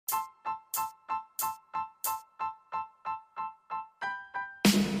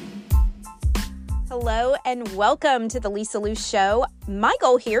Hello, and welcome to the Lisa Lou Show. My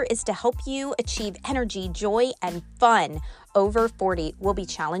goal here is to help you achieve energy, joy, and fun. Over 40, we'll be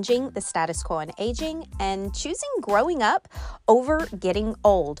challenging the status quo in aging and choosing growing up over getting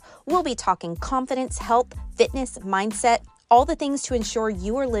old. We'll be talking confidence, health, fitness, mindset, all the things to ensure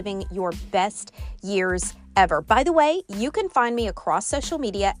you are living your best years ever. By the way, you can find me across social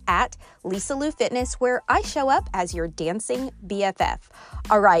media at Lisa Lou Fitness, where I show up as your dancing BFF.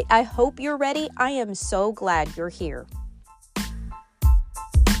 All right, I hope you're ready. I am so glad you're here.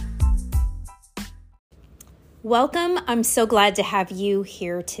 Welcome. I'm so glad to have you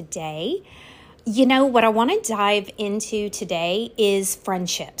here today. You know, what I want to dive into today is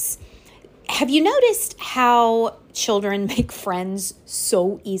friendships. Have you noticed how children make friends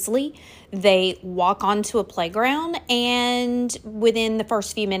so easily? They walk onto a playground and within the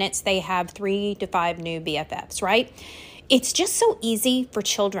first few minutes, they have 3 to 5 new BFFs, right? It's just so easy for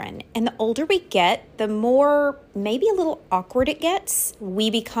children. And the older we get, the more maybe a little awkward it gets. We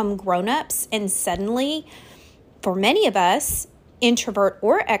become grown-ups and suddenly, for many of us, introvert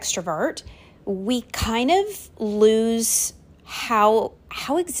or extrovert, we kind of lose how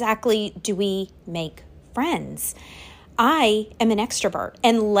exactly do we make friends? I am an extrovert,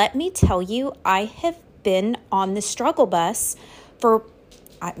 and let me tell you, I have been on the struggle bus for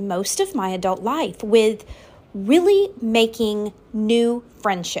most of my adult life with really making new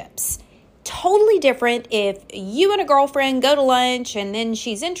friendships. Totally different if you and a girlfriend go to lunch and then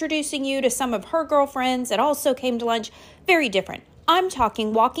she's introducing you to some of her girlfriends that also came to lunch. Very different. I'm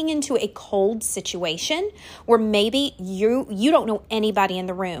talking walking into a cold situation where maybe you don't know anybody in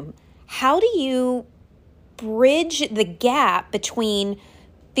the room. How do you bridge the gap between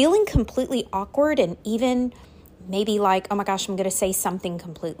feeling completely awkward and even maybe like, oh my gosh, I'm going to say something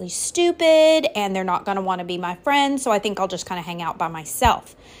completely stupid and they're not going to want to be my friend, so I think I'll just kind of hang out by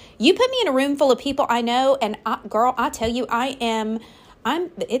myself. You put me in a room full of people I know, and girl, I tell you,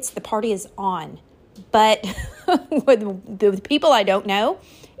 it's the party is on. But with the people I don't know,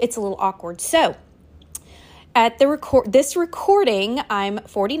 it's a little awkward. So at this recording, I'm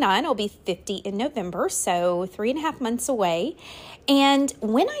 49. I'll be 50 in November, so 3.5 months away. And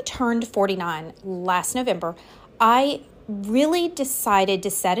when I turned 49 last November, I really decided to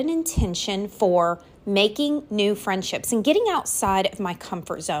set an intention for making new friendships and getting outside of my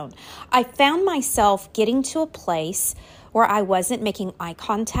comfort zone. I found myself getting to a place where I wasn't making eye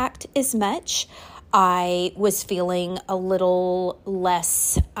contact as much. I was feeling a little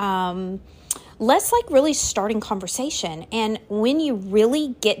less like really starting conversation. And when you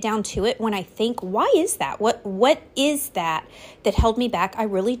really get down to it, when I think, why is that? What is that held me back? I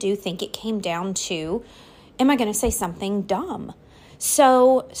really do think it came down to, am I going to say something dumb?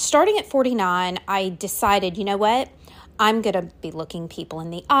 So starting at 49, I decided, you know what? I'm going to be looking people in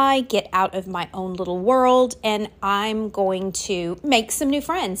the eye, get out of my own little world, and I'm going to make some new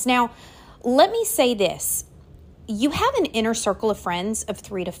friends. Now, let me say this. You have an inner circle of friends of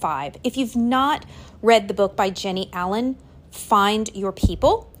 3 to 5. If you've not read the book by Jenny Allen, Find Your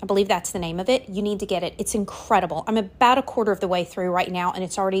People, I believe that's the name of it, you need to get it. It's incredible. I'm about a quarter of the way through right now, and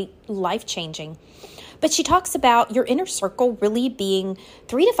it's already life-changing. But she talks about your inner circle really being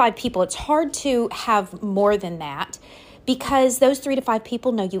 3 to 5 people. It's hard to have more than that because those 3 to 5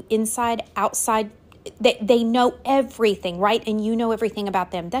 people know you inside, outside. They know everything, right? And you know everything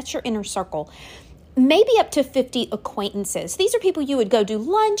about them. That's your inner circle. Maybe up to 50 acquaintances. These are people you would go do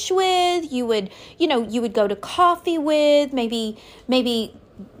lunch with. You would go to coffee with. Maybe,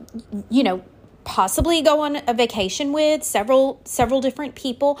 possibly go on a vacation with several different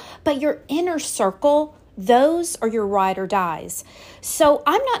people. But your inner circle, those are your ride or dies. So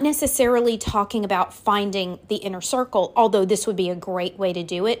I'm not necessarily talking about finding the inner circle, although this would be a great way to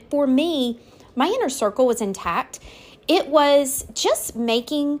do it. For me, my inner circle was intact. It was just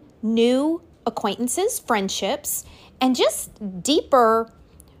making new acquaintances, friendships, and just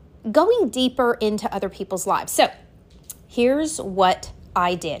going deeper into other people's lives. So here's what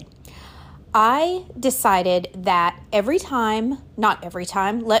I did. I decided that not every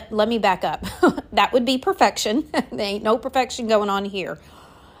time, let me back up. That would be perfection. There ain't no perfection going on here.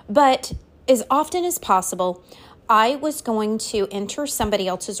 But as often as possible, I was going to enter somebody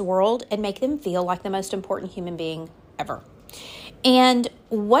else's world and make them feel like the most important human being ever. And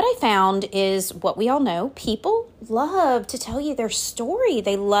what I found is what we all know. People love to tell you their story.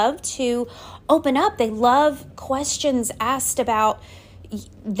 They love to open up. They love questions asked about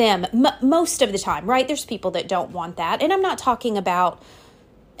them most of the time, right? There's people that don't want that. And I'm not talking about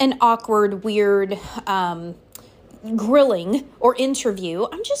an awkward, weird grilling or interview.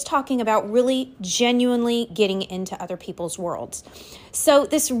 I'm just talking about really genuinely getting into other people's worlds. So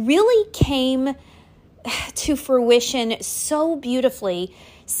this really came to fruition so beautifully.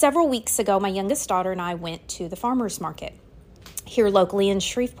 Several weeks ago, my youngest daughter and I went to the farmer's market here locally in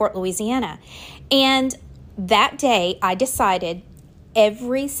Shreveport, Louisiana. And that day, I decided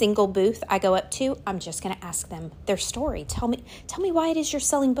every single booth I go up to, I'm just going to ask them their story. Tell me why it is you're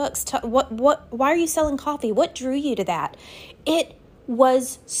selling books. Why are you selling coffee? What drew you to that? It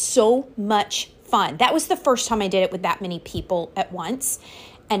was so much fun. That was the first time I did it with that many people at once.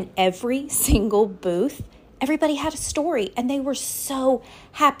 And every single booth, everybody had a story, and they were so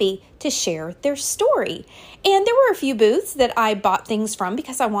happy to share their story. And there were a few booths that I bought things from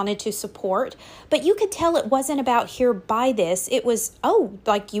because I wanted to support, but you could tell it wasn't about here, buy this. It was,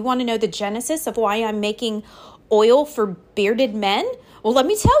 like, you want to know the genesis of why I'm making oil for bearded men? Well, let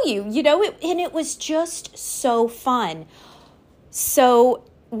me tell you, it was just so fun. So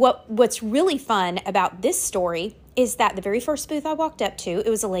what's really fun about this story is that the very first booth I walked up to, it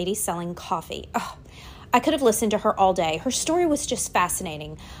was a lady selling coffee. Oh, I could have listened to her all day. Her story was just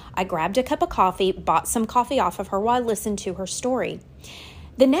fascinating. I grabbed a cup of coffee, bought some coffee off of her while I listened to her story.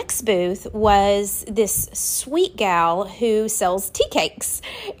 The next booth was this sweet gal who sells tea cakes.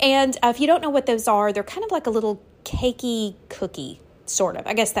 And if you don't know what those are, they're kind of like a little cakey cookie, sort of.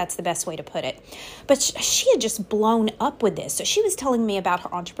 I guess that's the best way to put it. But she had just blown up with this. So she was telling me about her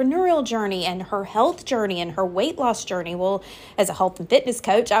entrepreneurial journey and her health journey and her weight loss journey. Well, as a health and fitness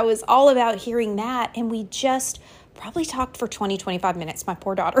coach, I was all about hearing that. And we just probably talked for 25 minutes. My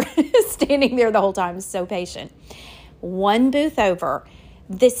poor daughter is standing there the whole time, so patient. One booth over,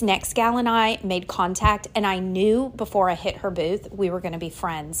 this next gal and I made contact, and I knew before I hit her booth we were going to be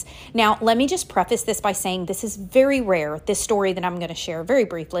friends. Now, let me just preface this by saying this is very rare, this story that I'm going to share very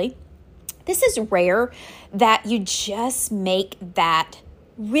briefly. This is rare that you just make that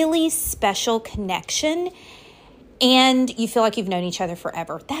really special connection and you feel like you've known each other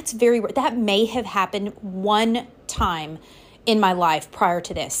forever. That's very rare. That may have happened one time in my life prior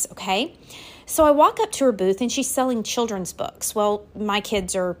to this, okay? So I walk up to her booth and she's selling children's books. Well, my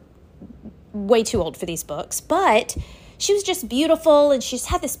kids are way too old for these books, but she was just beautiful and she's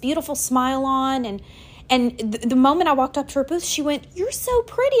had this beautiful smile on. And the moment I walked up to her booth, she went, "You're so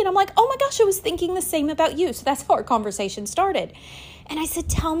pretty." And I'm like, "Oh my gosh, I was thinking the same about you." So that's how our conversation started. And I said,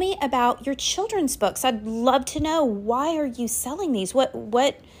 "Tell me about your children's books. I'd love to know, why are you selling these? What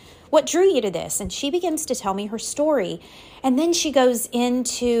drew you to this?" And she begins to tell me her story. And then she goes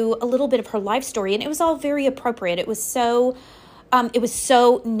into a little bit of her life story. And it was all very appropriate. It was so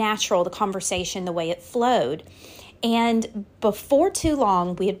natural, the conversation, the way it flowed. And before too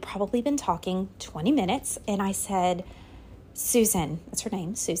long, we had probably been talking 20 minutes. And I said, "Susan," that's her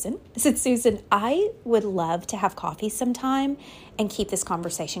name, Susan. I said, "Susan, I would love to have coffee sometime and keep this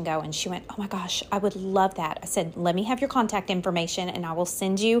conversation going." She went, "Oh my gosh, I would love that." I said, "Let me have your contact information and I will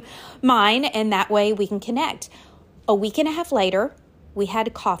send you mine, and that way we can connect." A week and a half later, we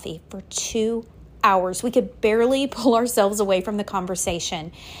had coffee for 2 hours. We could barely pull ourselves away from the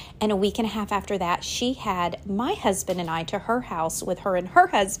conversation. And a week and a half after that, she had my husband and I to her house with her and her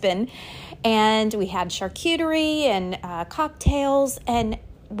husband. And we had charcuterie and cocktails. And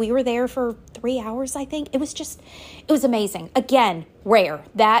we were there for 3 hours, I think. It was amazing. Again, rare.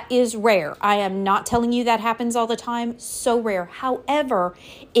 That is rare. I am not telling you that happens all the time. So rare. However,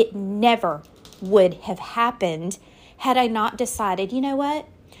 it never would have happened had I not decided, you know what?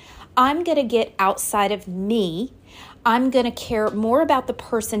 I'm going to get outside of me. I'm going to care more about the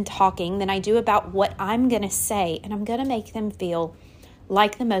person talking than I do about what I'm going to say. And I'm going to make them feel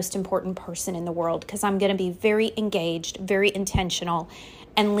like the most important person in the world, because I'm going to be very engaged, very intentional,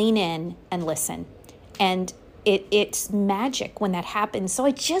 and lean in and listen. And it's magic when that happens. So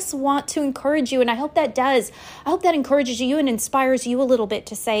I just want to encourage you, and I hope that does. I hope that encourages you and inspires you a little bit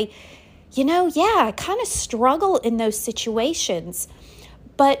to say, I kind of struggle in those situations.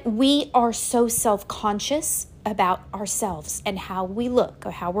 But we are so self-conscious about ourselves and how we look,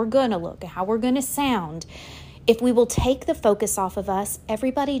 or how we're going to look, or how we're going to sound. If we will take the focus off of us,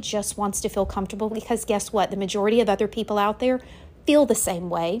 everybody just wants to feel comfortable, because guess what? The majority of other people out there feel the same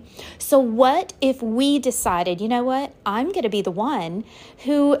way. So what if we decided, you know what? I'm going to be the one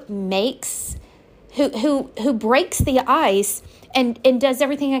who breaks the ice and does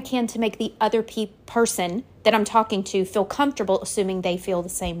everything I can to make the other person that I'm talking to feel comfortable, assuming they feel the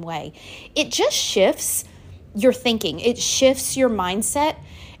same way. It just shifts your thinking. It shifts your mindset,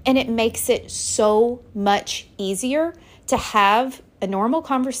 and it makes it so much easier to have a normal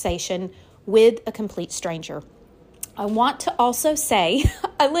conversation with a complete stranger. I want to also say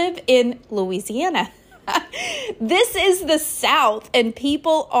I live in Louisiana. This is the South, and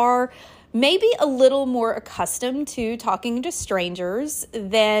people are maybe a little more accustomed to talking to strangers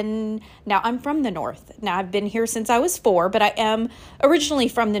than, now I'm from the North. Now I've been here since I was 4, but I am originally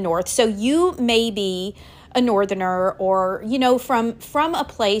from the North. So you may be a Northerner, or, from a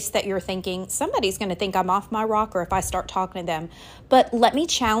place that you're thinking, somebody's going to think I'm off my rocker if I start talking to them. But let me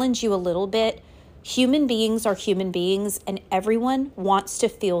challenge you a little bit. Human beings are human beings, and everyone wants to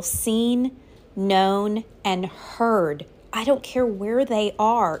feel seen, known, and heard. I don't care where they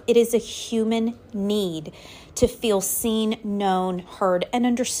are. It is a human need to feel seen, known, heard, and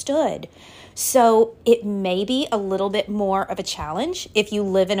understood. So it may be a little bit more of a challenge if you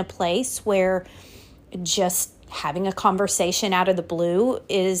live in a place where just having a conversation out of the blue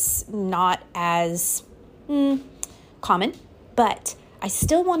is not as common, but I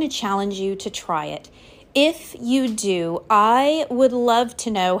still want to challenge you to try it. If you do, I would love to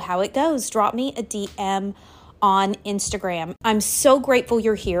know how it goes. Drop me a DM on Instagram. I'm so grateful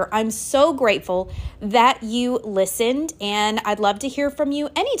you're here. I'm so grateful that you listened, and I'd love to hear from you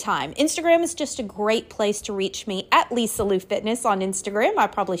anytime. Instagram is just a great place to reach me at Lisa Lou Fitness on Instagram. I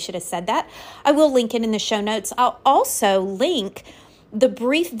probably should have said that. I will link it in the show notes. I'll also link the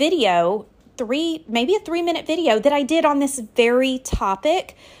brief video, maybe a 3-minute video that I did on this very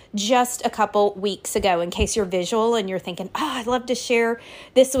topic just a couple weeks ago, in case you're visual and you're thinking, I'd love to share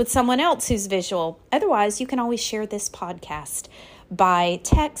this with someone else who's visual. Otherwise, you can always share this podcast by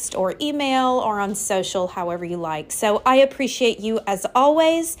text or email or on social, however you like. So I appreciate you as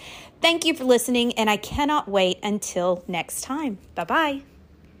always. Thank you for listening, and I cannot wait until next time. Bye-bye.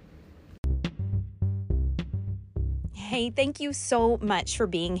 Hey, thank you so much for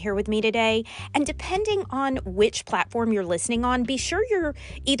being here with me today. And depending on which platform you're listening on, be sure you're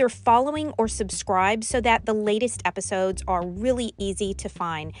either following or subscribed so that the latest episodes are really easy to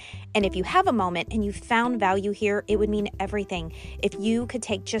find. And if you have a moment and you found value here, it would mean everything if you could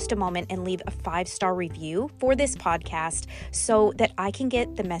take just a moment and leave a 5-star review for this podcast so that I can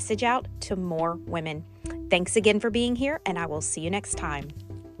get the message out to more women. Thanks again for being here, and I will see you next time.